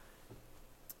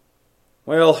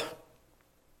Well,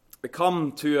 we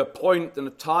come to a point in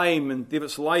a time in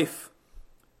David's life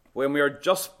when we are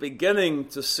just beginning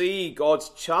to see God's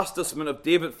chastisement of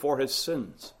David for his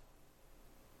sins.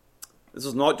 This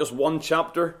is not just one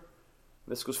chapter.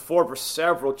 This goes forward for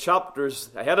several chapters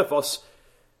ahead of us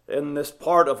in this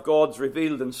part of God's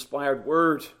revealed, inspired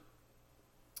word.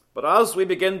 But as we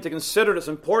begin to consider it, it's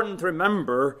important to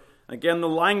remember, again, the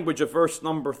language of verse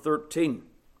number 13.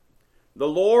 The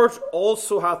Lord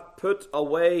also hath put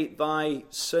away thy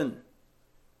sin.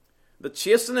 The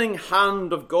chastening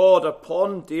hand of God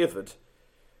upon David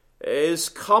is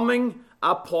coming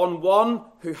upon one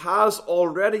who has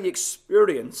already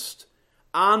experienced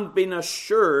and been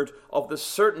assured of the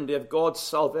certainty of God's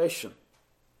salvation.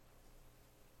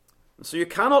 And so you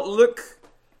cannot look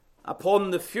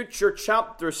upon the future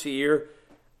chapters here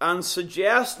and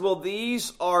suggest, well,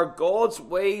 these are God's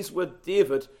ways with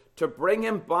David to bring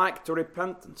him back to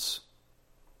repentance.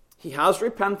 He has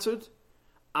repented,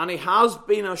 and he has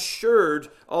been assured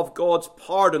of God's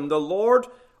pardon. The Lord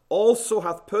also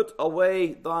hath put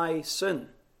away thy sin.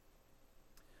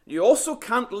 You also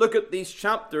can't look at these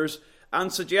chapters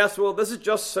and suggest, well, this is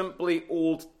just simply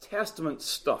Old Testament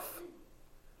stuff.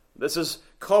 This is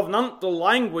covenantal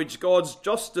language, God's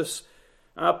justice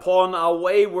upon a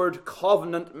wayward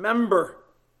covenant member.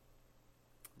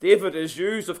 David is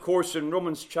used, of course, in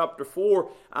Romans chapter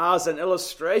 4 as an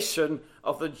illustration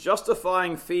of the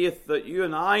justifying faith that you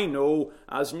and I know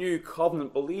as new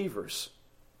covenant believers.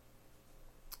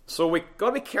 So we've got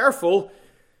to be careful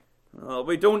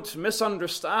we don't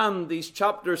misunderstand these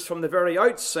chapters from the very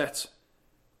outset.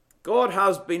 God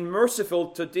has been merciful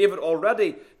to David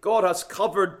already. God has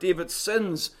covered David's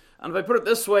sins. And if I put it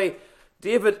this way,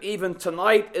 David even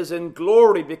tonight is in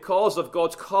glory because of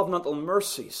God's covenantal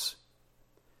mercies.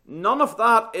 None of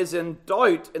that is in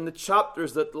doubt in the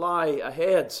chapters that lie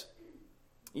ahead.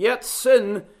 Yet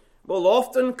sin will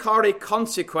often carry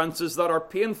consequences that are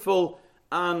painful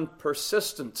and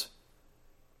persistent.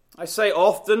 I say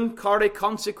often carry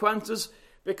consequences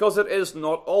because it is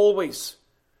not always.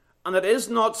 And it is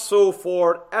not so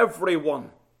for everyone.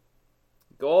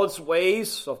 God's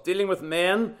ways of dealing with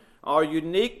men are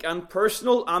unique and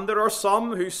personal, and there are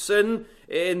some who sin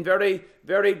in very,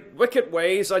 very wicked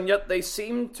ways, and yet they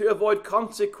seem to avoid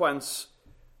consequence.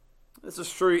 This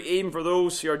is true even for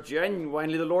those who are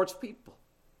genuinely the Lord's people.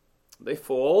 They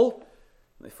fall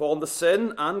into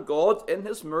sin, and God, in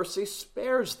his mercy,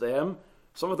 spares them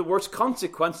some of the worst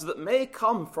consequences that may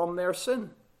come from their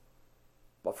sin.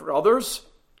 But for others,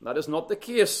 that is not the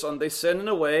case, and they sin in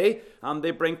a way, and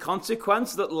they bring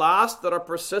consequences that last, that are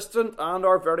persistent, and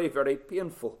are very, very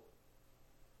painful.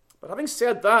 But having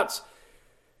said that,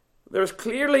 there's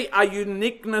clearly a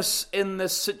uniqueness in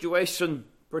this situation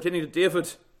pertaining to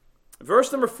David.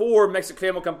 Verse number 4 makes it clear,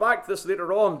 and we'll come back to this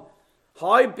later on.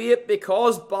 Howbeit,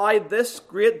 because by this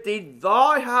great deed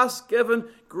thou hast given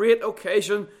great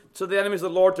occasion to the enemies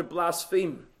of the Lord to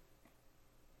blaspheme.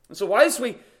 And so whilst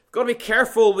we've got to be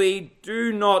careful we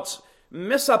do not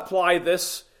misapply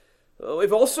this,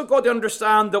 we've also got to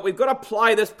understand that we've got to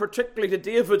apply this particularly to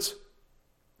David.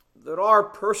 There are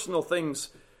personal things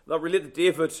that relate to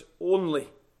David only.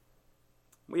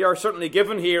 We are certainly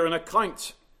given here an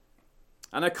account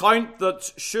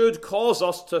that should cause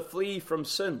us to flee from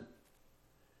sin.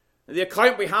 The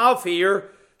account we have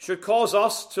here should cause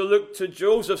us to look to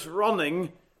Joseph's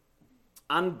running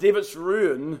and David's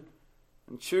ruin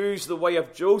and choose the way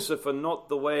of Joseph and not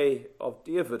the way of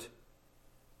David.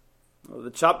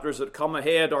 The chapters that come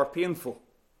ahead are painful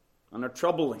and are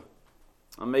troubling.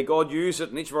 And may God use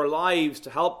it in each of our lives to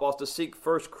help us to seek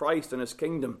first Christ and his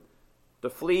kingdom, to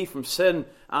flee from sin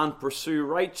and pursue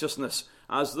righteousness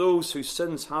as those whose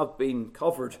sins have been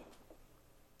covered.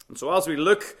 And so as we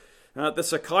look at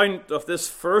this account of this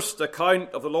first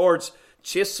account of the Lord's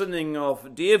chastening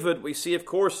of David, we see, of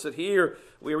course, that here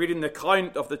we are reading the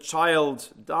account of the child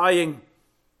dying.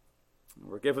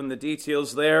 We're given the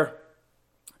details there.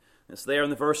 It's there in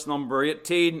the verse number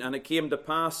 18. And it came to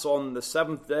pass on the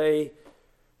seventh day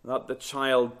that the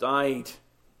child died.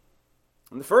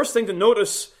 And the first thing to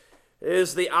notice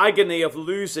is the agony of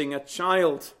losing a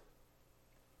child.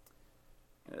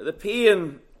 The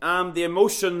pain and the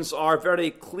emotions are very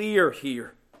clear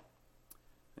here.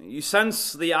 You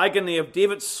sense the agony of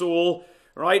David's soul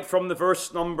right from the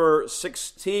verse number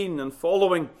 16 and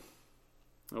following.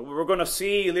 We're going to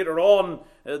see later on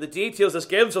the details this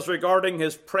gives us regarding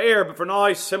his prayer, but for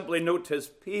now simply note his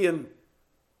pain.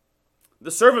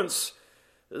 The servants,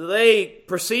 they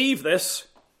perceive this.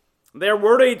 They're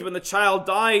worried when the child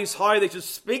dies how they should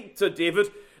speak to David.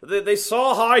 They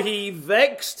saw how he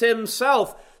vexed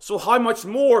himself so how much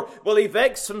more will he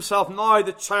vex himself now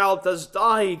the child has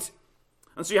died?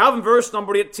 And so you have in verse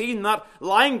number 18 that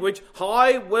language,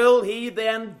 how will he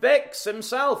then vex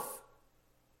himself?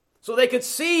 So they could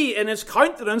see in his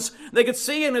countenance, they could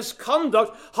see in his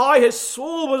conduct, how his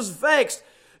soul was vexed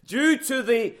due to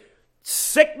the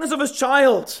sickness of his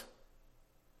child.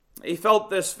 He felt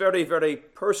this very, very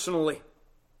personally.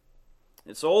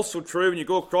 It's also true when you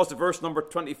go across to verse number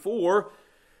 24,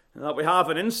 that we have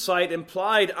an insight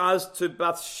implied as to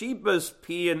Bathsheba's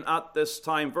pain at this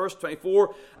time. Verse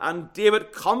 24, and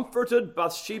David comforted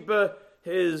Bathsheba,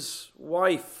 his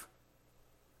wife.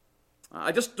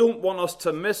 I just don't want us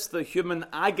to miss the human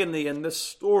agony in this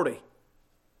story.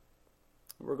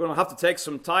 We're going to have to take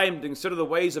some time to consider the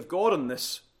ways of God in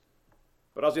this.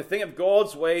 But as we think of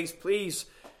God's ways, please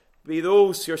be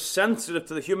those who are sensitive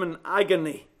to the human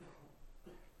agony.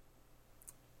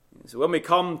 So when we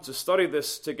come to study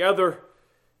this together,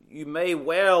 you may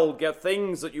well get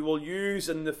things that you will use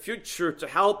in the future to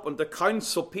help and to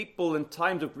counsel people in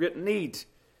times of great need.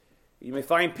 You may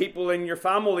find people in your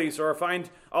families or find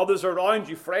others around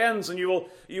you, friends, and you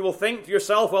will think to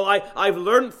yourself, well, I've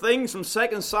learned things from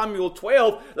 2 Samuel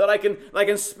 12 that I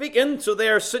can speak into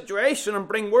their situation and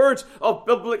bring words of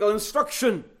biblical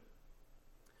instruction.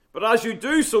 But as you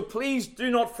do so, please do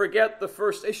not forget the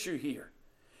first issue here.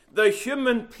 The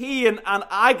human pain and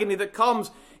agony that comes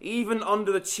even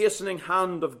under the chastening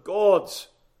hand of God.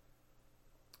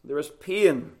 There is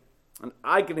pain and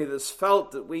agony that is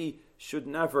felt that we should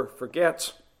never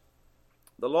forget.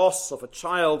 The loss of a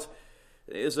child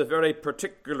is a very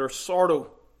particular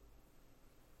sorrow.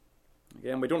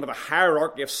 Again, we don't have a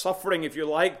hierarchy of suffering, if you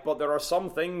like, but there are some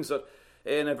things that,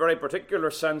 in a very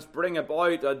particular sense, bring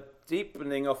about a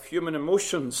deepening of human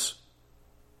emotions.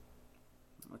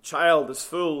 A child is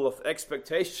full of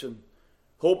expectation,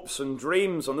 hopes and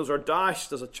dreams, and those are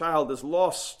dashed as a child is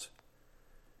lost.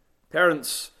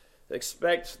 Parents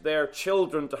expect their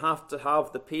children to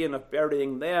have the pain of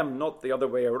burying them, not the other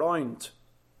way around.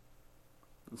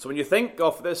 And so when you think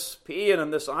of this pain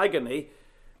and this agony,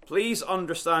 please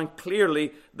understand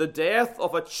clearly the death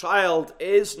of a child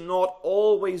is not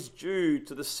always due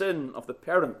to the sin of the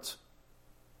parent.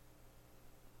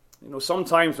 You know,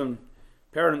 sometimes when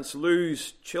parents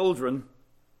lose children,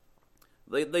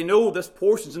 they know this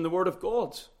portion's in the Word of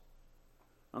God.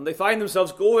 And they find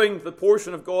themselves going to the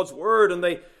portion of God's Word, and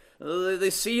they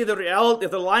see the reality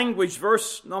of the language.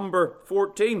 Verse number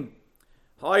 14.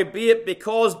 Howbeit,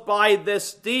 because by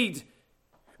this deed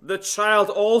the child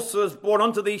also is born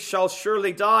unto thee shall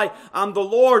surely die, and the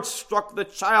Lord struck the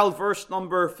child. Verse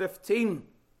number 15.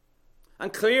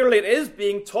 And clearly it is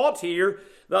being taught here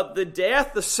that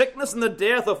the sickness and the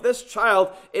death of this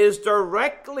child is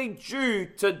directly due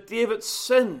to David's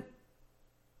sin.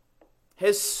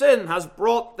 His sin has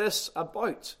brought this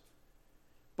about.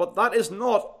 But that is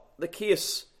not the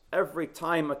case every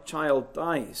time a child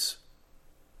dies.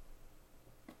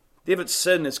 David's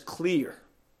sin is clear.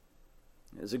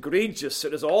 It is egregious.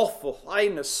 It is awful.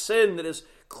 Heinous sin that is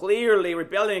clearly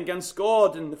rebelling against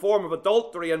God in the form of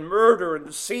adultery and murder and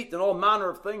deceit and all manner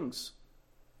of things.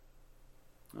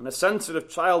 And a sensitive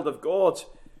child of God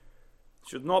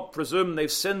should not presume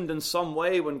they've sinned in some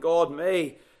way when God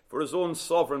may, for his own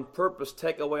sovereign purpose,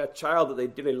 take away a child that they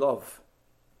dearly love.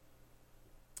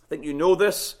 I think you know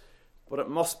this, but it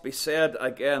must be said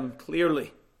again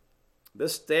clearly.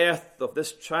 This death of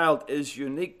this child is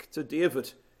unique to David.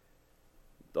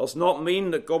 It does not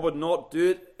mean that God would not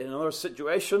do it in another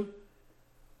situation,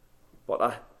 but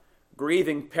a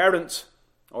grieving parent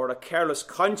or a careless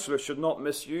counselor should not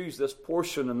misuse this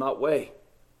portion in that way.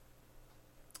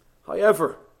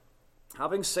 However,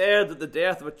 having said that the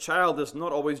death of a child is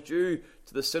not always due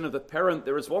to the sin of the parent,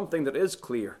 there is one thing that is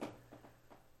clear.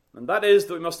 And that is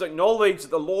that we must acknowledge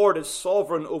that the Lord is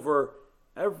sovereign over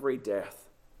every death.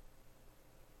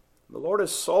 The Lord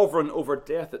is sovereign over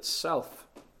death itself.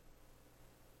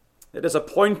 It is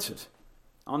appointed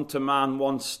unto man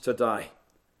once to die.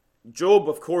 Job,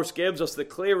 of course, gives us the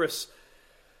clearest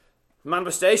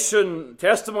manifestation,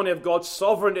 testimony of God's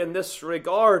sovereignty in this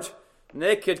regard.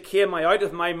 Naked came I out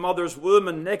of my mother's womb,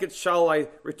 and naked shall I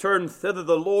return thither.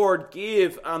 The Lord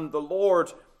gave, and the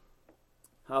Lord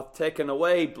hath taken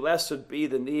away. Blessed be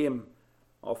the name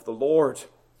of the Lord.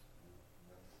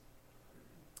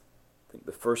 I think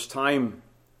the first time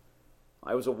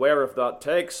I was aware of that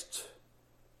text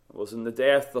was in the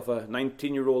death of a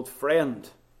 19-year-old friend.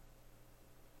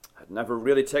 I had never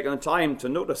really taken the time to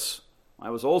notice. I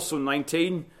was also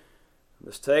 19.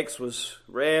 This text was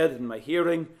read in my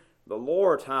hearing. The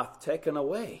Lord hath taken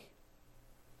away.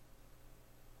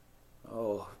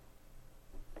 Oh,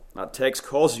 that text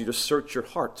causes you to search your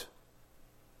heart.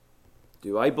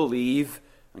 Do I believe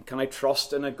and can I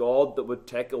trust in a God that would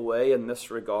take away in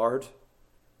this regard?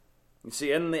 You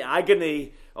see, in the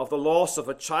agony of the loss of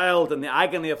a child, in the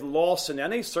agony of loss in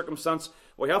any circumstance,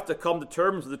 we have to come to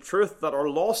terms with the truth that our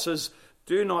losses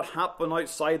do not happen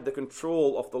outside the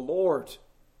control of the Lord.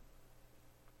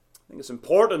 I think it's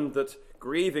important that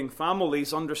grieving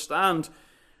families understand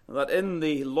that in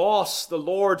the loss, the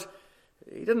Lord,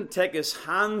 He didn't take His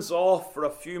hands off for a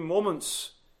few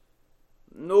moments.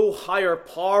 No higher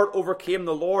power overcame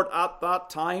the Lord at that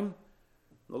time.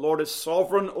 The Lord is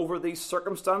sovereign over these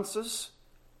circumstances.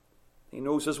 He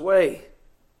knows His way.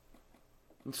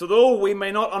 And so though we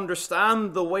may not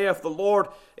understand the way of the Lord,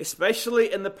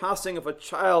 especially in the passing of a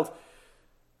child,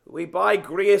 we by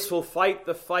grace will fight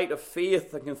the fight of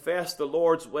faith and confess the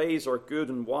Lord's ways are good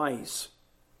and wise.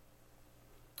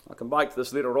 I'll come back to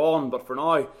this later on, but for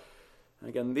now,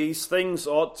 again, these things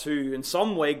ought to, in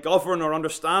some way, govern our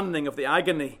understanding of the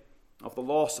agony of the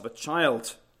loss of a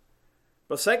child.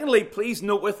 But secondly, please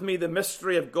note with me the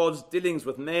mystery of God's dealings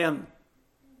with men.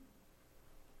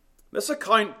 This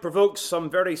account provokes some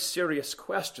very serious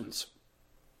questions.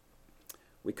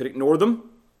 We could ignore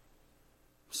them,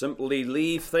 simply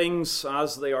leave things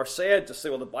as they are said, just say,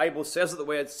 well, the Bible says it the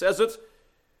way it says it,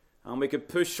 and we could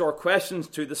push our questions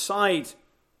to the side.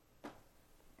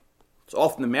 It's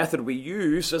often the method we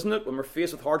use, isn't it, when we're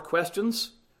faced with hard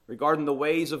questions regarding the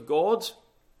ways of God.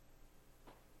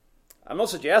 I'm not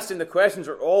suggesting the questions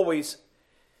are always,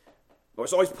 or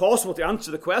it's always possible to answer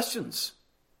the questions.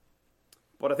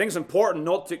 But I think it's important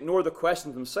not to ignore the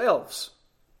questions themselves.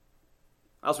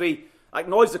 As we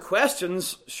acknowledge the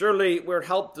questions, surely we're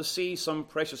helped to see some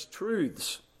precious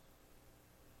truths.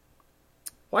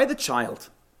 Why the child?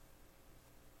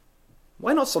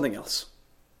 Why not something else?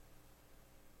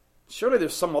 Surely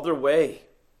there's some other way.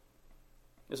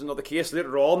 Isn't it the case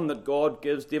later on that God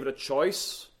gives David a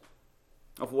choice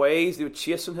of ways He would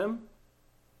chasten him?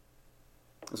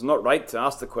 Is it not right to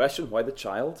ask the question, why the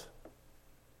child?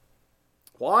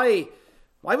 Why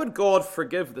would God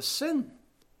forgive the sin,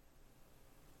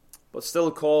 but still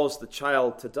cause the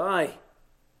child to die?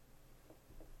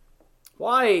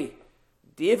 Why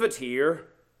David here,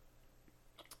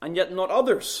 and yet not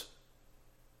others?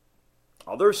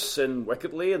 Others sin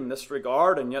wickedly in this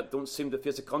regard, and yet don't seem to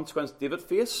face the consequence David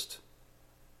faced.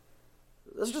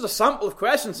 This is just a sample of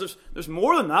questions. There's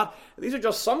more than that. These are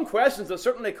just some questions that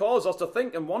certainly cause us to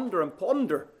think and wonder and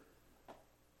ponder.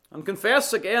 And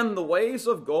confess again, the ways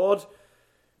of God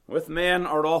with men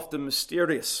are often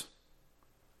mysterious.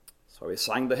 So we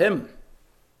sang the hymn.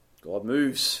 God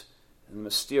moves in a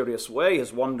mysterious way,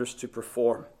 His wonders to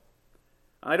perform.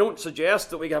 I don't suggest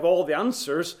that we have all the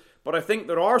answers, but I think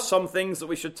there are some things that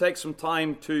we should take some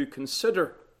time to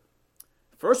consider.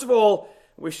 First of all,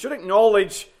 we should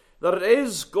acknowledge that it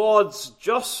is God's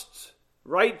just,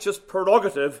 righteous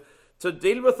prerogative to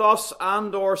deal with us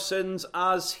and our sins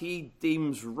as He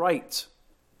deems right.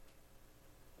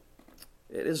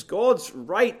 It is God's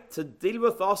right to deal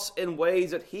with us in ways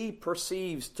that He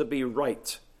perceives to be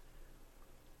right.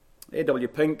 A.W.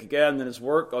 Pink, again, in his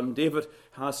work on David,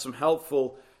 has some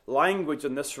helpful language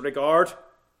in this regard.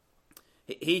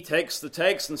 He takes the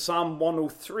text in Psalm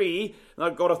 103,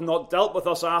 that God hath not dealt with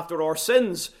us after our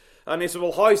sins. And he says,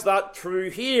 well, how's that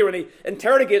true here? And he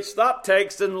interrogates that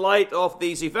text in light of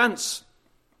these events.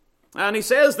 And he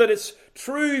says that it's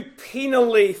true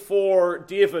penally for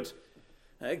David.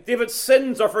 David's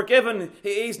sins are forgiven.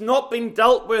 He's not been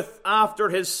dealt with after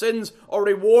his sins or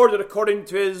rewarded according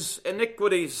to his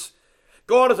iniquities.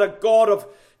 God is a God of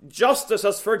justice,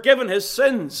 has forgiven his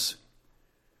sins.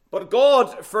 But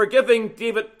God forgiving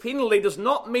David penally does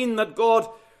not mean that God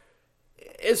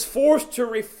is forced to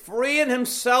refrain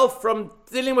Himself from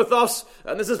dealing with us,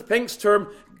 and this is Pink's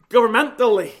term,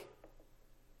 governmentally.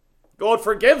 God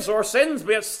forgives our sins,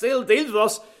 but yet still deals with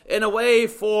us in a way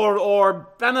for our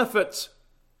benefit.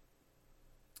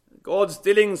 God's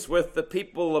dealings with the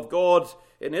people of God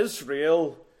in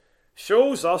Israel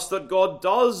shows us that God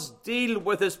does deal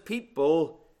with His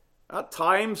people at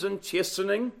times in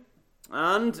chastening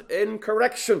and in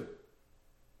correction.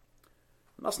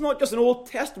 And that's not just an Old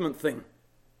Testament thing.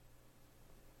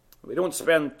 We don't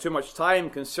spend too much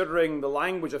time considering the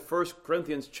language of 1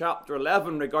 Corinthians chapter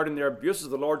 11 regarding their abuses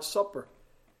of the Lord's Supper.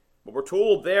 But we're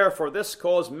told there, for this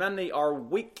cause many are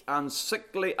weak and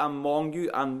sickly among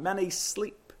you, and many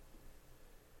sleep.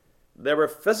 There were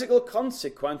physical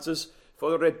consequences for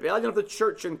the rebellion of the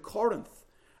church in Corinth,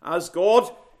 as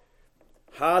God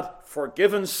had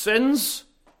forgiven sins,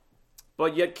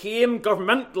 but yet came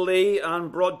governmentally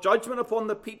and brought judgment upon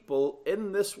the people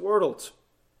in this world.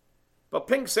 But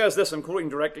Pink says this, I'm quoting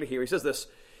directly here, he says this,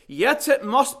 yet it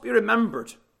must be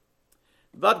remembered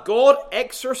that God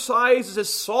exercises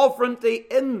his sovereignty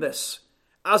in this,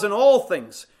 as in all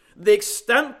things. The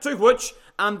extent to which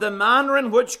and the manner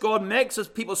in which God makes his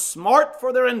people smart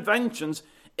for their inventions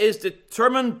is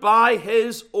determined by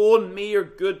his own mere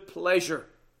good pleasure.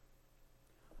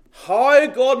 How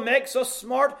God makes us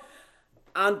smart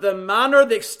and the manner,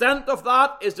 the extent of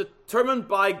that is determined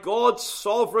by God's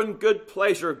sovereign good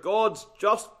pleasure, God's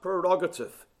just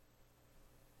prerogative.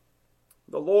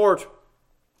 The Lord,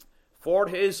 for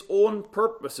his own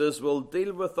purposes, will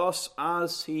deal with us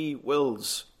as he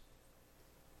wills.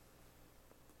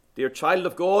 Dear child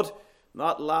of God,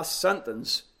 that last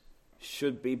sentence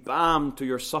should be balm to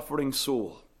your suffering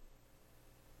soul.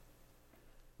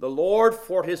 The Lord,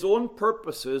 for his own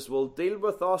purposes, will deal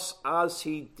with us as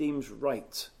he deems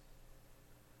right.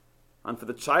 And for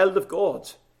the child of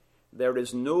God, there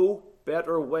is no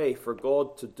better way for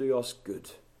God to do us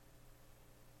good.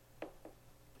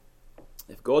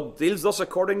 If God deals us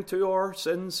according to our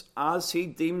sins as he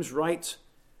deems right,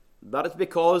 that is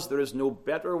because there is no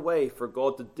better way for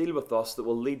God to deal with us that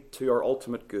will lead to our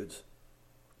ultimate good.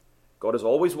 God is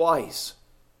always wise,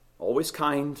 always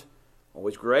kind,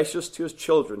 always gracious to his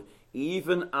children,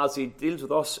 even as he deals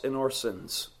with us in our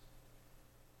sins.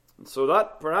 And so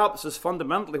that perhaps is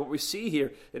fundamentally what we see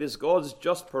here. It is God's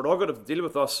just prerogative to deal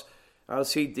with us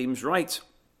as he deems right.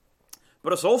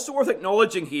 But it's also worth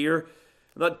acknowledging here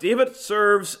that David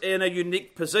serves in a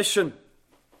unique position.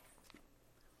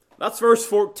 That's verse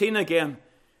 14 again.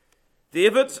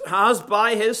 David has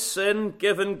by his sin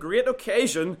given great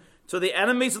occasion to the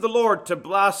enemies of the Lord to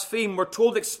blaspheme. We're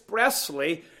told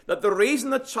expressly that the reason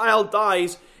the child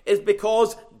dies is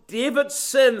because David's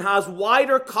sin has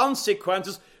wider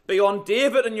consequences beyond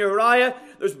David and Uriah.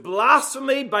 There's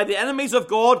blasphemy by the enemies of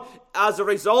God as a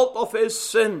result of his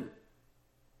sin.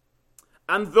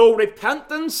 And though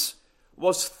repentance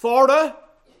was thorough,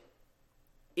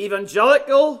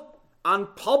 evangelical,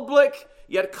 and public,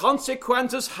 yet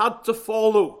consequences had to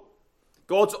follow.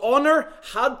 God's honor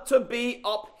had to be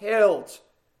upheld.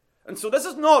 And so this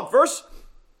is not, verse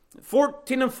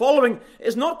 14 and following,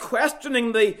 is not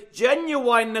questioning the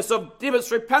genuineness of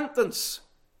David's repentance.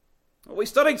 We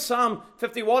studied Psalm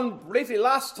 51 briefly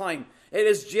last time. It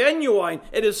is genuine,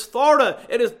 it is thorough,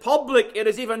 it is public, it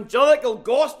is evangelical,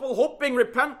 gospel-hoping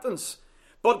repentance.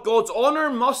 But God's honor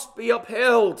must be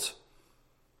upheld.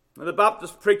 And the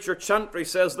Baptist preacher Chantry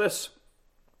says this: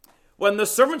 when the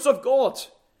servants of God,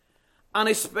 and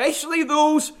especially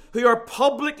those who are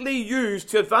publicly used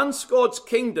to advance God's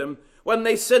kingdom, when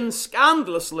they sin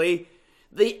scandalously,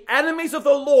 the enemies of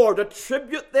the Lord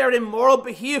attribute their immoral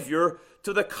behavior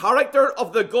to the character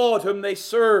of the God whom they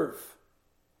serve.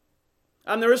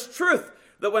 And there is truth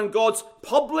that when God's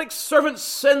public servants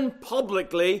sin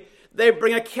publicly, they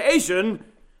bring occasion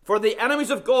for the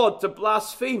enemies of God to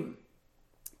blaspheme.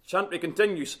 Chantry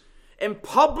continues, in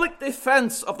public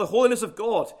defense of the holiness of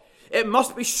God, it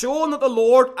must be shown that the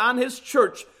Lord and his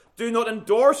church do not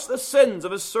endorse the sins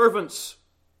of his servants,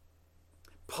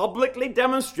 publicly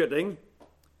demonstrating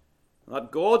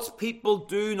that God's people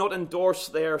do not endorse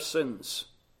their sins.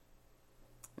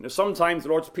 You know, sometimes the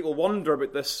Lord's people wonder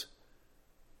about this.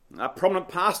 A prominent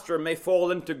pastor may fall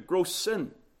into gross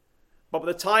sin, but by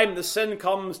the time the sin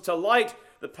comes to light,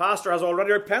 the pastor has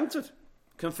already repented,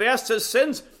 confessed his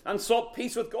sins, and sought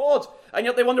peace with God. And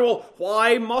yet they wonder, well,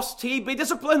 why must he be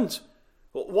disciplined?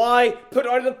 Why put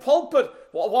out of the pulpit?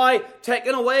 Why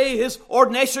taken away his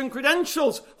ordination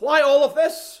credentials? Why all of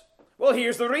this? Well,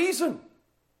 here's the reason.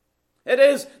 It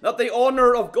is that the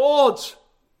honor of God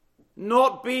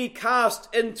not be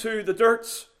cast into the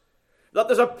dirt. That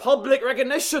there's a public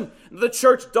recognition that the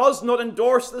church does not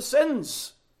endorse the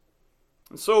sins.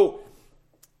 And so,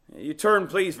 you turn,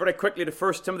 please, very quickly to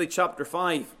 1 Timothy chapter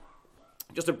 5,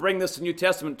 just to bring this to New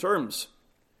Testament terms.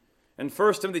 In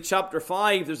 1 Timothy chapter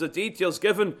 5, there's the details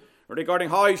given regarding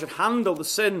how you should handle the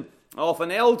sin of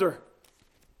an elder.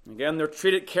 Again, they're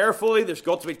treated carefully. There's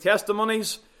got to be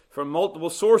testimonies from multiple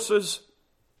sources.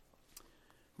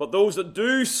 But those that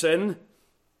do sin,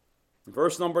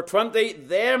 verse number 20,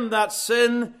 them that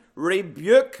sin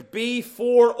rebuke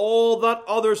before all that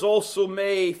others also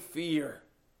may fear.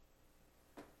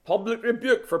 Public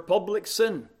rebuke for public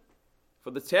sin,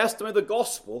 for the testimony of the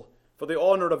gospel, for the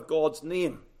honor of God's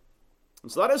name.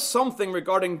 And so that is something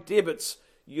regarding David's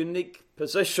unique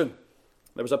position.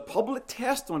 There was a public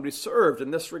testimony reserved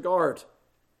in this regard.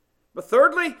 But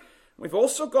thirdly, we've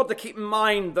also got to keep in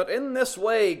mind that in this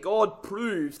way God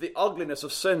proves the ugliness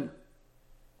of sin.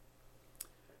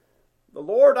 The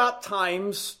Lord at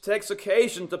times takes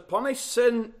occasion to punish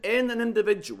sin in an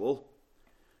individual,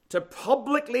 to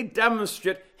publicly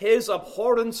demonstrate his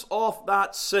abhorrence of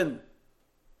that sin.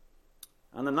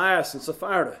 Ananias and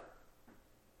Sapphira,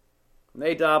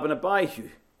 Nadab and Abihu.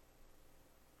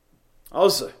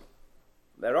 Also,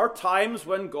 there are times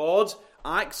when God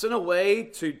acts in a way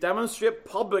to demonstrate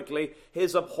publicly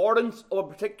his abhorrence of a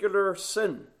particular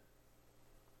sin.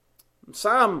 In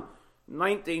Psalm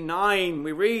 99,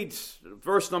 we read,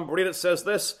 verse number 8, it says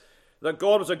this, that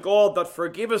God was a God that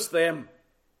forgiveth them,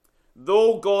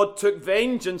 though God took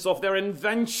vengeance of their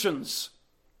inventions.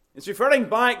 It's referring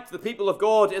back to the people of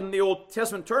God in the Old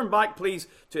Testament. Turn back, please,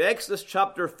 to Exodus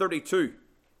chapter 32.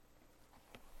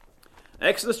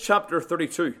 Exodus chapter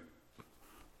 32.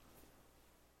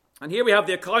 And here we have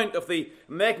the account of the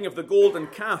making of the golden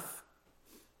calf.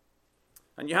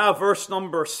 And you have verse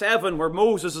number 7 where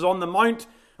Moses is on the mount,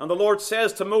 and the Lord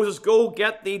says to Moses, Go,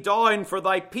 get thee down, for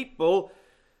thy people,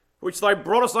 which thou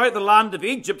broughtest out of the land of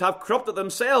Egypt, have corrupted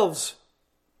themselves.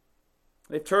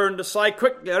 They've turned aside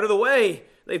quickly out of the way.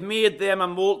 They've made them a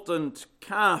molten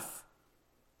calf.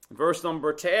 In verse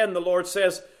number 10, the Lord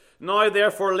says, Now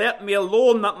therefore let me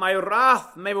alone, that my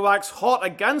wrath may wax hot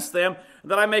against them,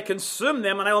 that I may consume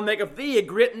them, and I will make of thee a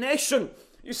great nation.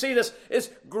 You see, this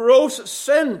is gross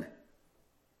sin.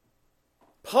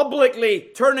 Publicly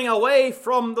turning away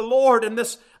from the Lord in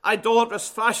this idolatrous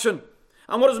fashion.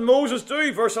 And what does Moses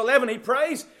do? Verse 11, he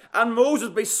prays, And Moses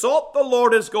besought the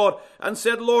Lord his God, and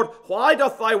said, Lord, why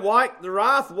doth thy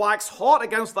wrath wax hot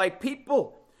against thy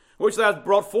people, which thou hast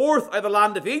brought forth out of the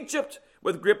land of Egypt,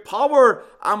 with great power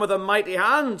and with a mighty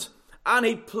hand? And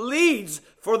he pleads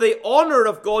for the honor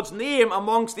of God's name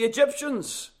amongst the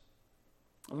Egyptians.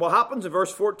 And what happens in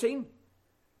verse 14?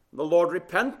 The Lord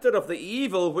repented of the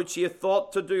evil which he had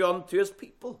thought to do unto his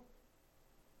people.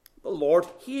 The Lord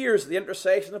hears the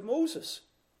intercession of Moses.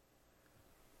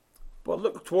 But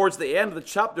look towards the end of the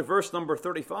chapter, verse number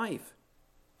 35,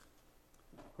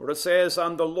 where it says,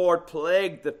 And the Lord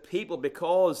plagued the people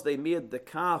because they made the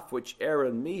calf which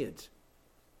Aaron made.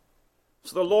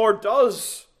 So the Lord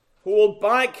does hold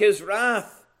back his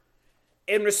wrath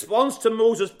in response to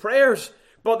Moses' prayers,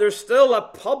 but there's still a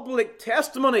public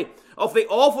testimony of the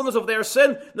awfulness of their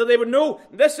sin, that they would know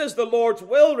this is the Lord's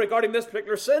will regarding this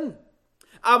particular sin.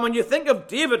 And when you think of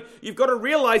David, you've got to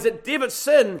realize that David's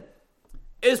sin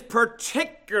is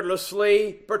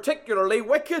particularly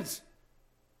wicked.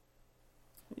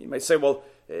 You might say, well,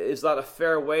 is that a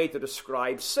fair way to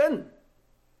describe sin?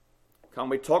 Can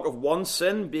we talk of one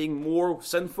sin being more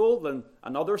sinful than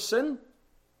another sin?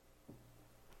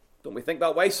 Don't we think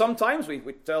that way sometimes? We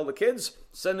tell the kids,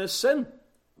 sin is sin.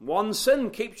 One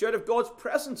sin keeps you out of God's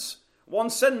presence.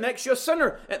 One sin makes you a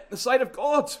sinner in the sight of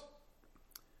God.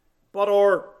 But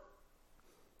our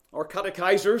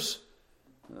catechizers,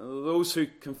 those who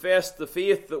confess the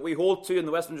faith that we hold to in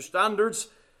the Westminster Standards,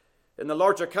 in the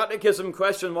larger catechism,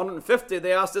 question 150,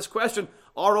 they ask this question,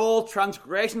 Are all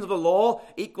transgressions of the law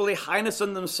equally heinous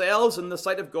in themselves in the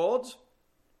sight of God?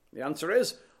 The answer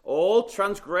is, all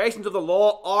transgressions of the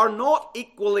law are not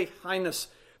equally heinous,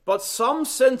 but some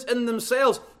sins in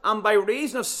themselves, and by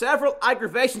reason of several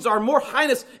aggravations, are more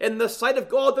heinous in the sight of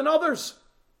God than others.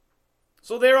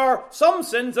 So there are some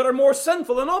sins that are more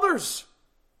sinful than others.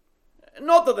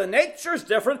 Not that the nature is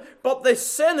different, but the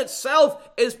sin itself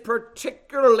is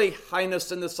particularly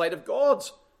heinous in the sight of God.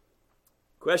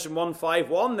 Question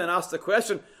 151 then asks the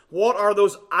question, what are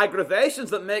those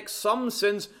aggravations that make some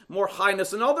sins more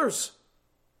heinous than others?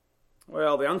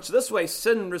 Well, the answer this way,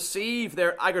 sin receive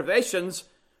their aggravations,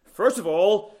 first of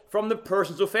all, from the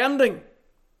persons offending.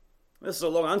 This is a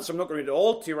long answer, I'm not going to read it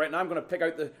all to you right now, I'm going to pick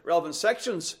out the relevant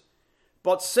sections.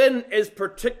 But sin is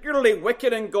particularly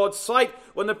wicked in God's sight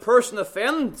when the person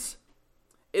offends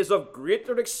is of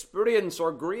greater experience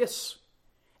or grace,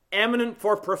 eminent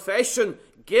for profession,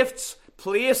 gifts,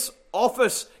 place,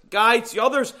 office, guides the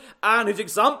others, and whose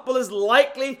example is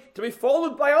likely to be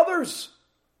followed by others.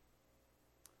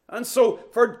 And so,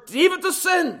 for David to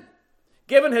sin,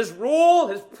 given his role,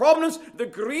 his prominence, the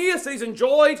grace that he's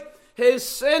enjoyed, his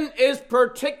sin is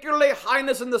particularly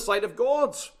heinous in the sight of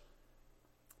God.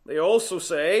 They also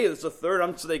say, there's a third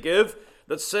answer they give,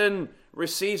 that sin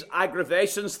receives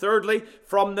aggravations, thirdly,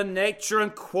 from the nature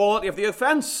and quality of the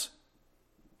offence.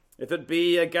 If it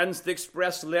be against the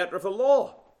express letter of the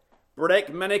law,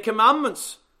 break many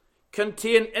commandments,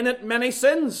 contain in it many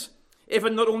sins, if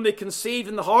it not only conceived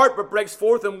in the heart, but breaks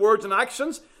forth in words and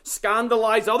actions,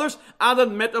 scandalize others, and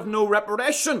admit of no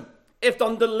reparation, if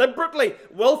done deliberately,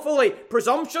 willfully,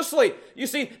 presumptuously. You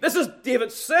see, this is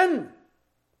David's sin.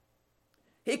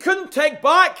 He couldn't take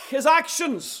back his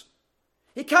actions.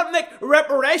 He can't make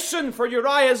reparation for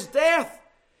Uriah's death.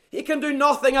 He can do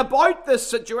nothing about this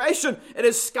situation. It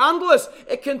is scandalous.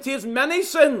 It contains many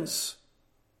sins.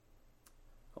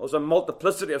 There's a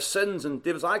multiplicity of sins in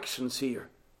David's actions here.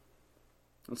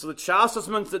 And so the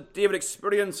chastisements that David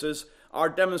experiences are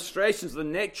demonstrations of the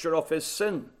nature of his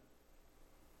sin.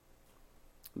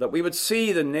 That we would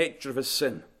see the nature of his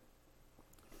sin.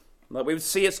 That we would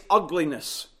see its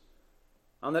ugliness.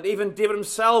 And that even David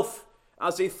himself,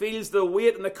 as he feels the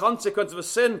weight and the consequence of his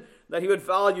sin, that he would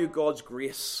value God's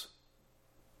grace.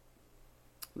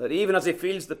 That even as he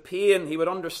feels the pain, he would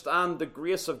understand the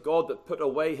grace of God that put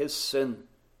away his sin.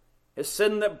 His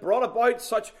sin that brought about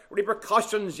such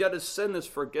repercussions, yet his sin is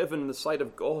forgiven in the sight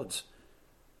of God.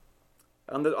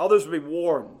 And that others will be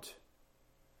warned.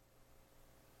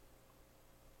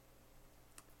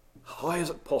 How is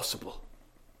it possible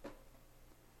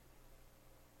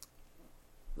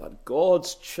that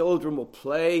God's children will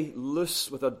play loose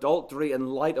with adultery in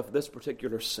light of this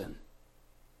particular sin?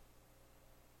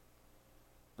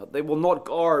 That they will not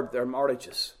guard their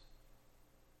marriages.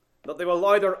 That they will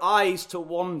allow their eyes to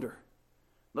wander.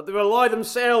 That they will allow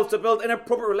themselves to build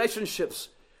inappropriate relationships.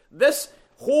 This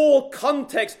whole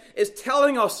context is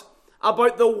telling us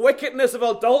about the wickedness of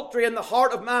adultery in the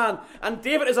heart of man. And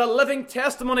David is a living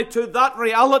testimony to that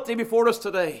reality before us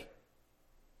today.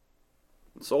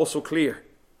 It's also clear.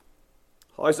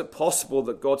 How is it possible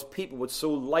that God's people would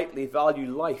so lightly value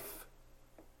life?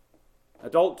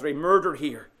 Adultery, murder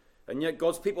here. And yet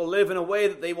God's people live in a way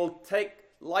that they will take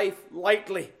life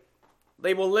lightly.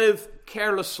 They will live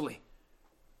carelessly.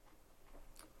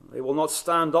 They will not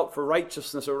stand up for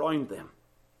righteousness around them.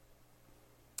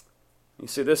 You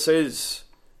see, this is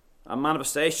a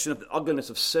manifestation of the ugliness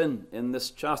of sin in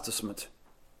this chastisement.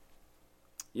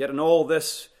 Yet in all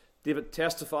this, David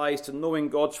testifies to knowing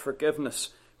God's forgiveness.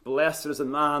 Blessed is the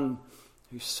man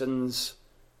whose sins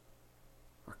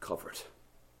are covered.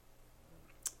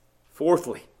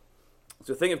 Fourthly, as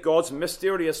we think of God's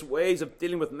mysterious ways of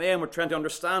dealing with men, we're trying to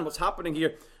understand what's happening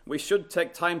here. We should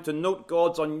take time to note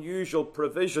God's unusual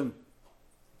provision.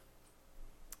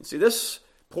 You see, this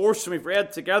portion we've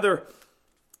read together,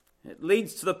 it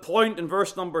leads to the point in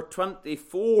verse number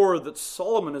 24 that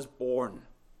Solomon is born.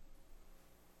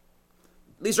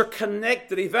 These are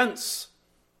connected events.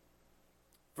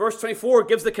 Verse 24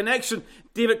 gives the connection.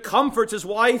 David comforts his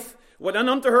wife, went in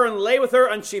unto her and lay with her,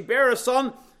 and she bare a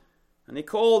son. And he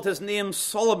called his name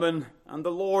Solomon, and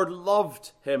the Lord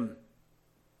loved him.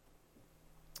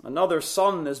 Another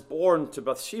son is born to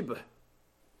Bathsheba.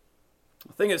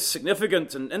 I think it's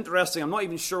significant and interesting. I'm not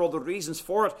even sure all the reasons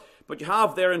for it, but you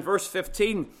have there in verse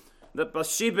 15 that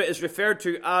Bathsheba is referred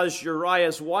to as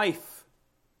Uriah's wife.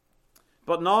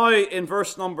 But now in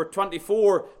verse number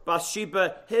 24,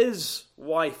 Bathsheba, his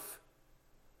wife.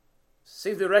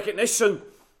 See the recognition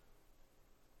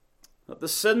that the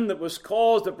sin that was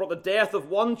caused that brought the death of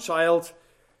one child,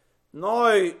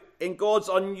 now in God's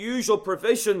unusual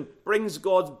provision brings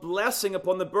God's blessing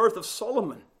upon the birth of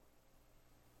Solomon.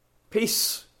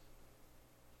 Peace.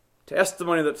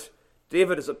 Testimony that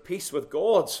David is at peace with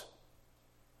God.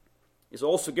 He's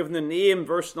also given the name,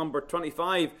 verse number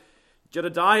 25,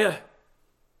 Jedediah.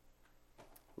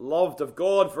 Loved of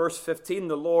God, verse 15,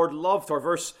 the Lord loved, or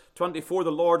verse 24,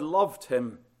 the Lord loved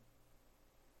him.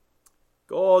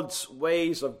 God's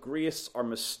ways of grace are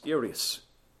mysterious.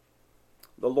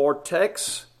 The Lord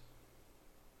takes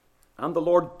and the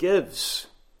Lord gives.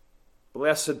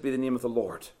 Blessed be the name of the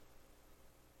Lord.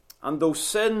 And though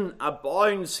sin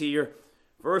abounds here,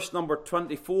 verse number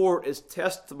 24 is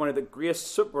testimony that grace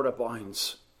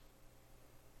superabounds.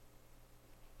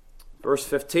 Verse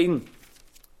 15,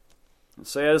 it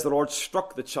says the Lord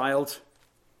struck the child.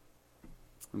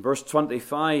 In verse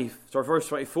 24,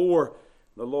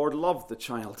 the Lord loved the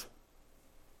child.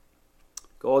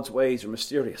 God's ways are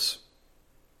mysterious.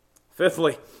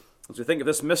 Fifthly, as we think of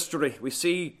this mystery, we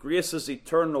see grace's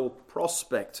eternal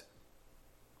prospect.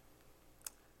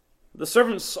 The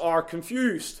servants are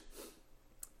confused.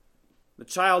 The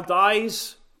child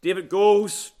dies. David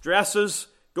goes, dresses,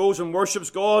 goes and worships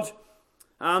God.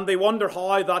 And they wonder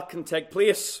how that can take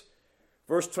place.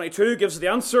 Verse 22 gives the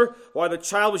answer. While the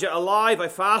child was yet alive, I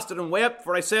fasted and wept,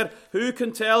 for I said, who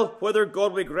can tell whether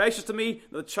God will be gracious to me,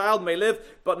 that the child may live?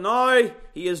 But now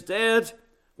he is dead.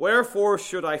 Wherefore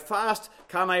should I fast?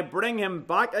 Can I bring him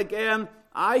back again?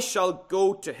 I shall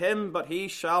go to him, but he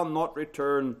shall not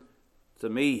return to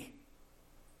me.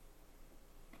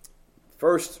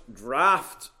 First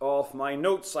draft of my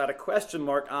notes, I had a question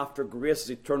mark after grace's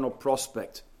eternal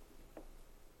prospect.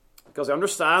 Because I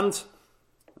understand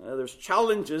there's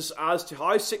challenges as to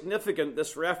how significant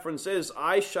this reference is.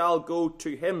 I shall go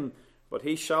to him, but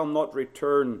he shall not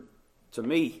return to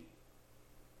me.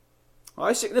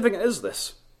 How significant is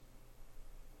this?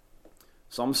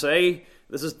 Some say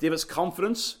this is David's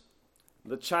confidence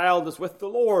The child is with the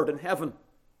Lord in heaven.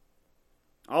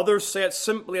 Others say it's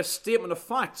simply a statement of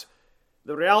fact,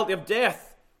 the reality of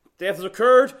death. Death has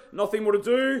occurred, nothing more to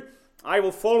do. I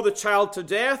will follow the child to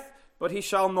death, but he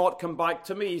shall not come back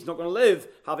to me. He's not going to live,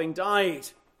 having died.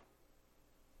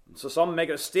 And so some make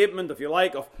it a statement, if you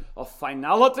like, of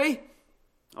finality.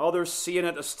 Others see in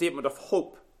it a statement of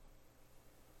hope.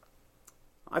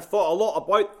 I've thought a lot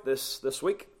about this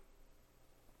week.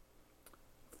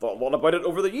 Thought a lot about it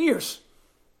over the years.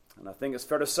 And I think it's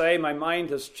fair to say my mind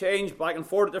has changed back and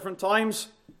forth at different times.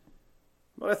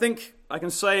 But I think I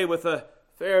can say with a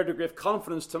fair degree of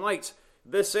confidence tonight,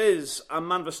 this is a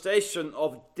manifestation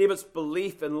of David's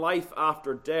belief in life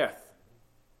after death.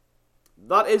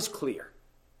 That is clear.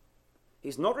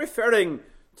 He's not referring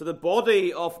to the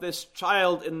body of this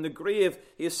child in the grave.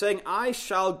 He is saying, I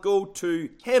shall go to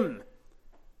him,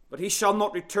 but he shall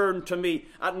not return to me.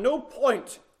 At no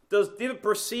point does David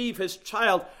perceive his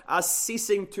child as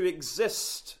ceasing to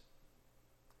exist.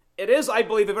 It is, I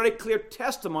believe, a very clear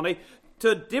testimony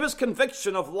to David's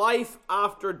conviction of life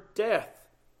after death.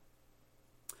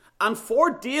 And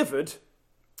for David,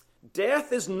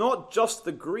 death is not just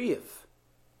the grave.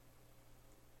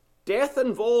 Death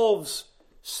involves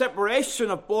separation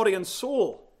of body and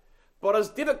soul. But as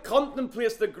David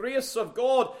contemplates the grace of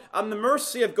God and the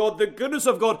mercy of God, the goodness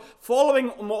of God, following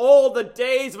him all the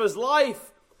days of his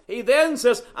life, he then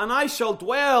says, and I shall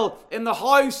dwell in the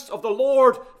house of the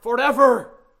Lord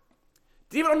forever.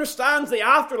 David understands the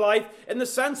afterlife in the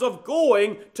sense of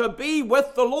going to be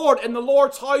with the Lord in the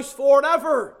Lord's house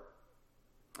forever.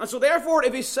 And so therefore,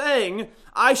 if he's saying,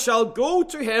 I shall go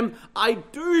to him, I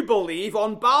do believe,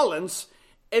 on balance,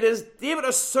 it is David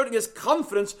asserting his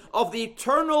confidence of the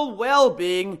eternal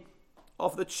well-being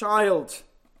of the child.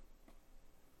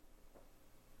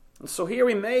 And so here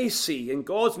we may see in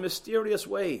God's mysterious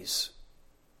ways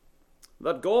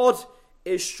that God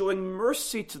is showing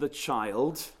mercy to the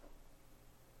child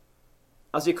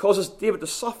as he causes David to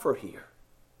suffer here.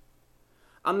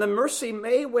 And the mercy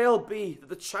may well be that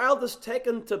the child is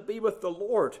taken to be with the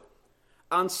Lord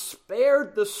and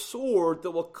spared the sword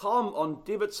that will come on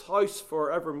David's house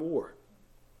forevermore.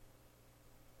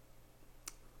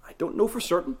 I don't know for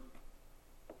certain,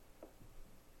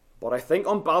 but I think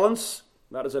on balance,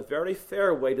 that is a very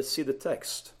fair way to see the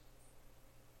text.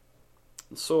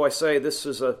 And so I say this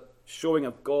is a showing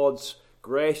of God's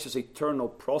gracious eternal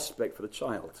prospect for the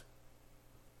child.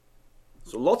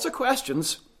 So lots of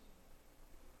questions,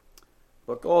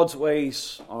 but God's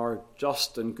ways are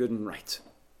just and good and right.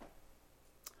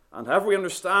 And however we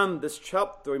understand this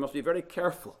chapter, we must be very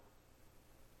careful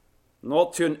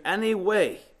not to in any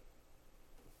way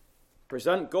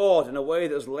present God in a way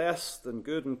that is less than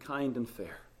good and kind and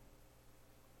fair.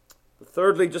 But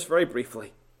thirdly, just very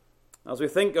briefly, as we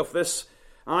think of this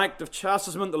act of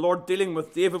chastisement, the Lord dealing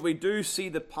with David, we do see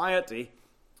the piety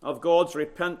of God's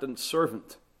repentant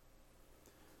servant.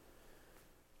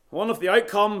 One of the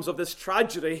outcomes of this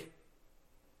tragedy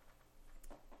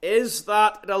is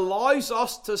that it allows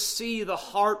us to see the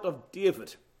heart of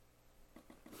David.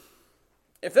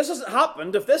 If this hasn't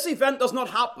happened, if this event does not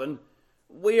happen,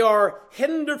 we are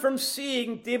hindered from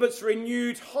seeing David's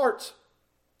renewed heart.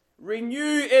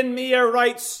 Renew in me a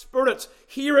right spirit.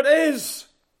 Here it is.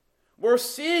 We're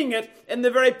seeing it in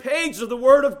the very pages of the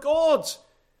Word of God.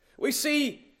 We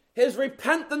see his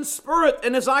repentant spirit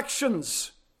in his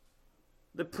actions.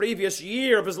 The previous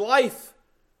year of his life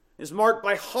is marked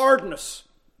by hardness,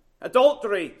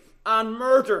 adultery, and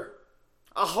murder.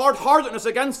 A hard-heartedness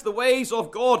against the ways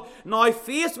of God. Now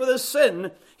faced with his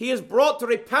sin, he is brought to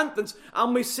repentance,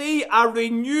 and we see a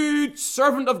renewed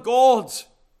servant of God.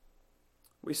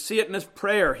 We see it in his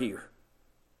prayer here.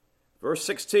 Verse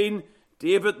 16,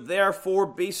 David therefore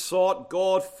besought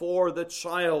God for the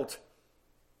child.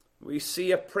 We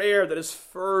see a prayer that is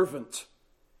fervent.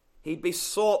 He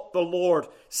besought the Lord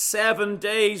 7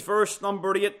 days, verse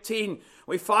number 18.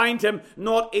 We find him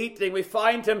not eating. We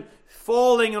find him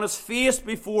falling on his face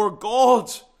before God.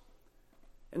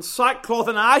 In sackcloth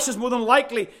and ashes, more than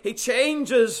likely, he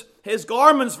changes his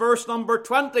garments, verse number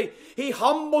 20. He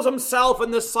humbles himself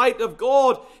in the sight of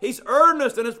God. He's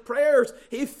earnest in his prayers.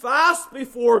 He fasts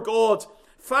before God.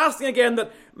 Fasting again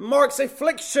that marks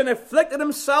affliction, afflicted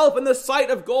himself in the sight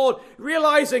of God,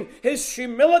 realizing his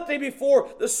humility before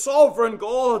the sovereign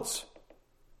God.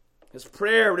 His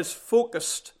prayer is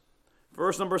focused.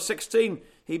 Verse number 16,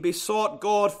 he besought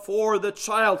God for the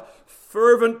child.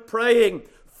 Fervent praying,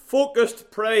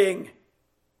 focused praying.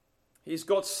 He's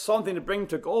got something to bring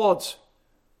to God.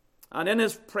 And in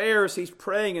his prayers, he's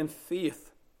praying in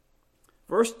faith.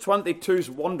 Verse 22 is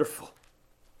wonderful.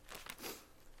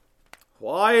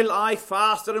 While I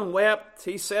fasted and wept,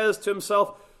 he says to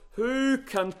himself, who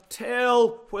can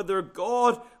tell whether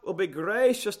God will be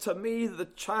gracious to me that the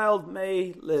child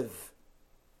may live?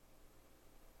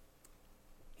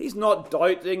 He's not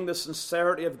doubting the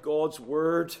sincerity of God's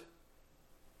word,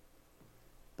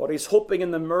 but he's hoping in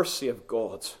the mercy of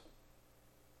God.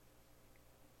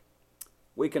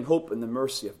 We can hope in the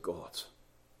mercy of God.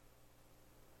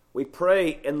 We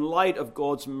pray in light of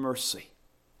God's mercy.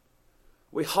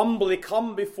 We humbly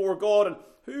come before God, and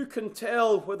who can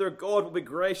tell whether God will be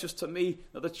gracious to me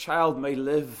that the child may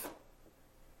live?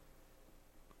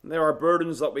 And there are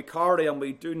burdens that we carry and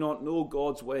we do not know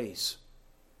God's ways.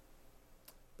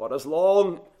 But as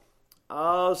long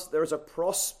as there's a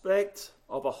prospect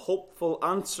of a hopeful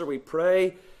answer, we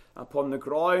pray upon the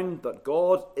ground that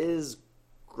God is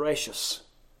gracious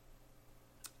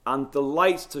and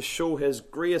delights to show his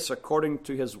grace according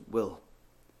to his will.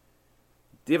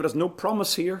 David has no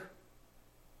promise here.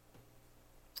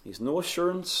 He's no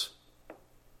assurance.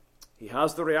 He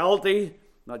has the reality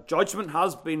that judgment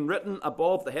has been written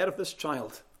above the head of this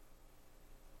child.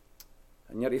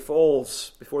 And yet he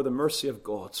falls before the mercy of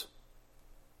God.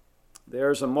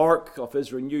 There's a mark of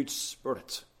his renewed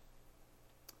spirit.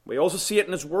 We also see it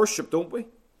in his worship, don't we?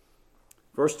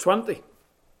 Verse 20.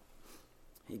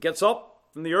 He gets up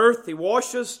from the earth, he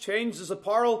washes, changes his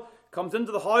apparel, comes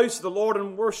into the house of the Lord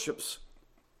and worships.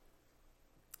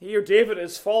 Here David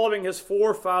is following his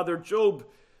forefather Job.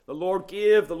 The Lord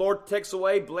gave, the Lord takes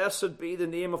away. Blessed be the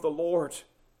name of the Lord.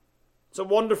 It's a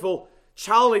wonderful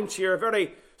challenge here, a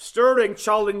very stirring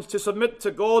challenge to submit to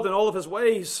God in all of his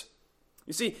ways.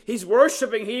 You see, he's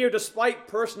worshipping here despite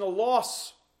personal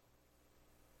loss.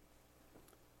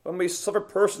 When we suffer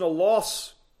personal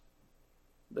loss,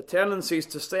 the tendency is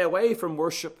to stay away from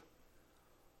worship.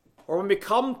 Or when we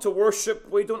come to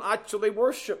worship, we don't actually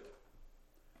worship.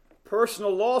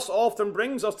 Personal loss often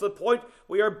brings us to the point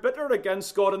we are bitter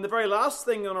against God, and the very last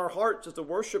thing in our hearts is to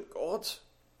worship God.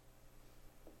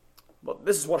 But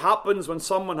this is what happens when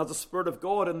someone has the Spirit of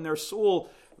God in their soul.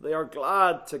 They are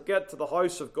glad to get to the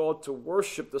house of God to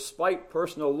worship despite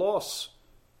personal loss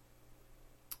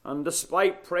and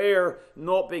despite prayer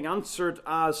not being answered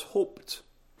as hoped.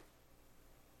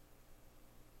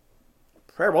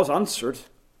 Prayer was answered,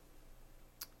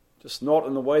 just not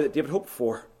in the way that David hoped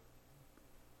for.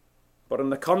 But in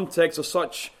the context of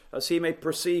such as he may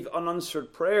perceive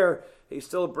unanswered prayer, he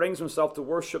still brings himself to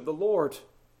worship the Lord.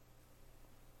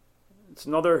 It's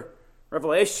another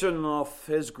revelation of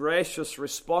his gracious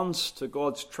response to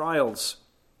God's trials.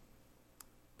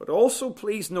 But also,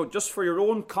 please note, just for your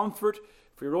own comfort,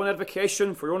 for your own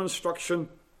edification, for your own instruction,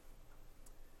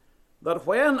 that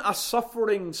when a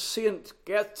suffering saint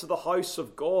gets to the house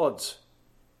of God,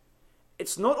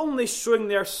 it's not only showing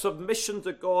their submission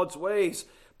to God's ways,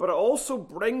 but it also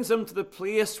brings them to the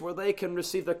place where they can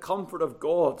receive the comfort of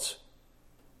God.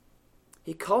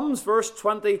 He comes, verse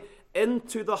 20,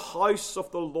 into the house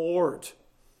of the Lord.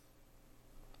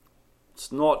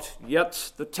 It's not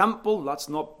yet the temple. That's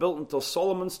not built until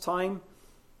Solomon's time.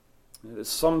 It is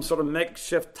some sort of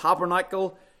makeshift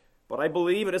tabernacle, but I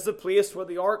believe it is the place where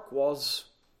the ark was.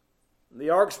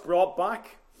 The ark's brought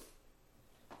back.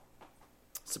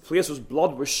 It's the place whose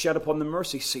blood was shed upon the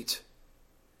mercy seat.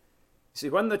 You see,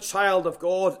 when the child of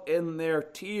God in their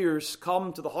tears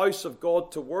come to the house of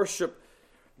God to worship,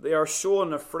 they are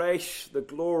shown afresh the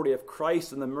glory of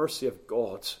Christ and the mercy of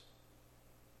God.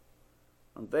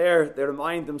 And there they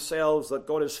remind themselves that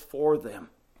God is for them.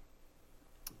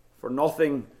 For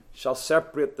nothing shall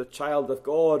separate the child of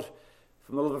God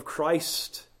from the love of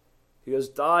Christ, who has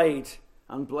died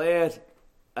and bled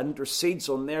and intercedes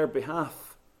on their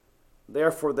behalf.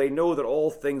 Therefore they know that all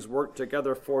things work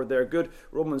together for their good.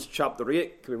 Romans chapter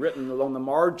 8 can be written along the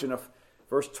margin of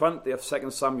verse 20 of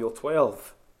 2 Samuel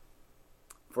 12.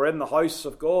 For in the house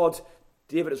of God,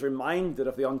 David is reminded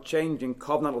of the unchanging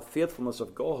covenantal faithfulness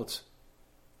of God.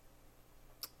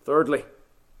 Thirdly,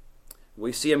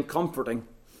 we see him comforting.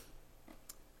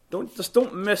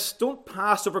 Don't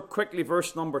pass over quickly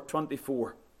verse number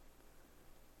 24.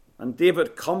 And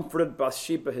David comforted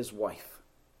Bathsheba his wife.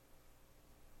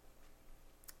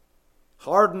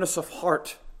 Hardness of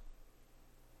heart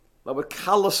that would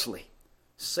callously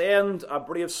send a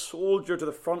brave soldier to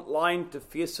the front line to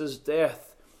face his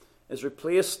death is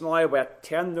replaced now by a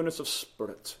tenderness of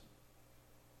spirit.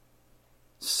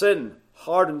 Sin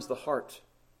hardens the heart.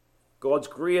 God's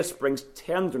grace brings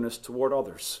tenderness toward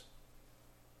others.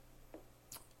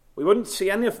 We wouldn't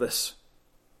see any of this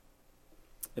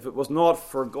if it was not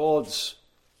for God's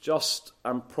just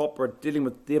and proper dealing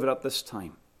with David at this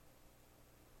time.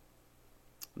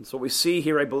 And so we see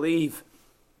here, I believe,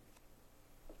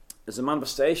 is a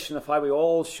manifestation of how we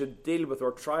all should deal with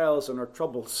our trials and our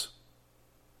troubles.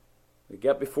 We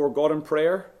get before God in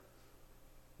prayer,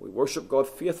 we worship God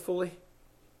faithfully,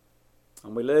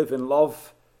 and we live in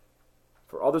love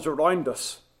for others around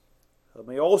us that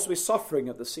may also be suffering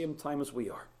at the same time as we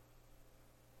are.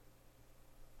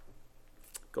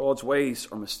 God's ways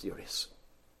are mysterious,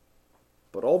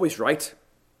 but always right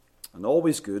and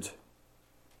always good.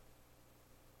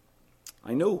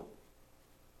 I know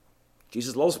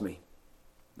Jesus loves me.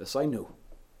 This I know,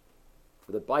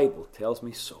 for the Bible tells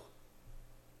me so.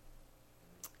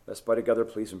 Let's bow together,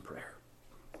 please, in prayer.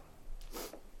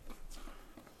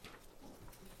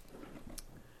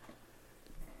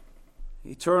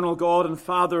 Eternal God and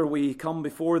Father, we come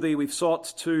before Thee. We've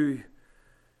sought to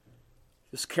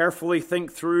just carefully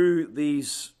think through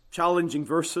these challenging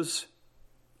verses.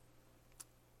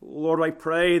 Lord, I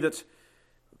pray that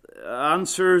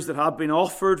answers that have been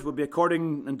offered will be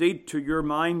according indeed to Your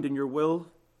mind and Your will.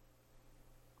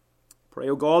 Pray,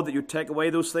 O God, that You take away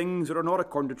those things that are not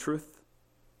according to truth.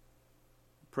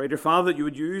 Pray, dear Father, that You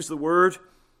would use the word,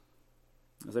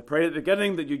 as I prayed at the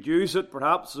beginning, that You'd use it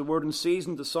perhaps as a word in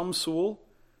season to some soul,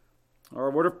 or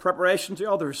a word of preparation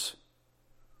to others.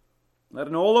 That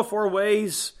in all of our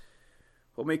ways,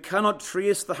 when we cannot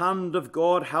trace the hand of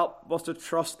God, help us to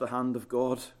trust the hand of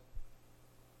God.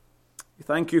 We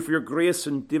thank You for Your grace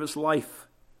in David's life.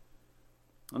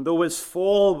 And though his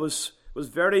fall was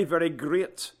very, very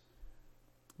great,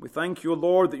 we thank You,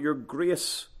 Lord, that Your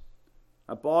grace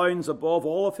abounds above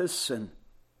all of his sin.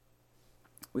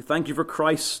 We thank You for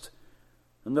Christ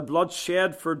and the blood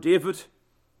shed for David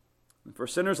and for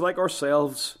sinners like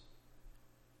ourselves.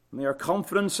 May our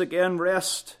confidence again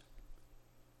rest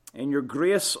in Your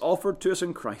grace offered to us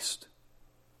in Christ.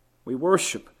 We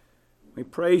worship, we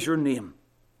praise Your name.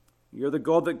 You're the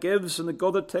God that gives and the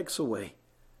God that takes away.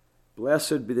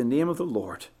 Blessed be the name of the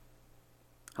Lord.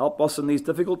 Help us in these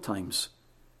difficult times.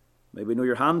 May we know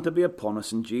Your hand to be upon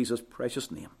us in Jesus'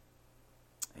 precious name.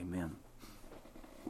 Amen.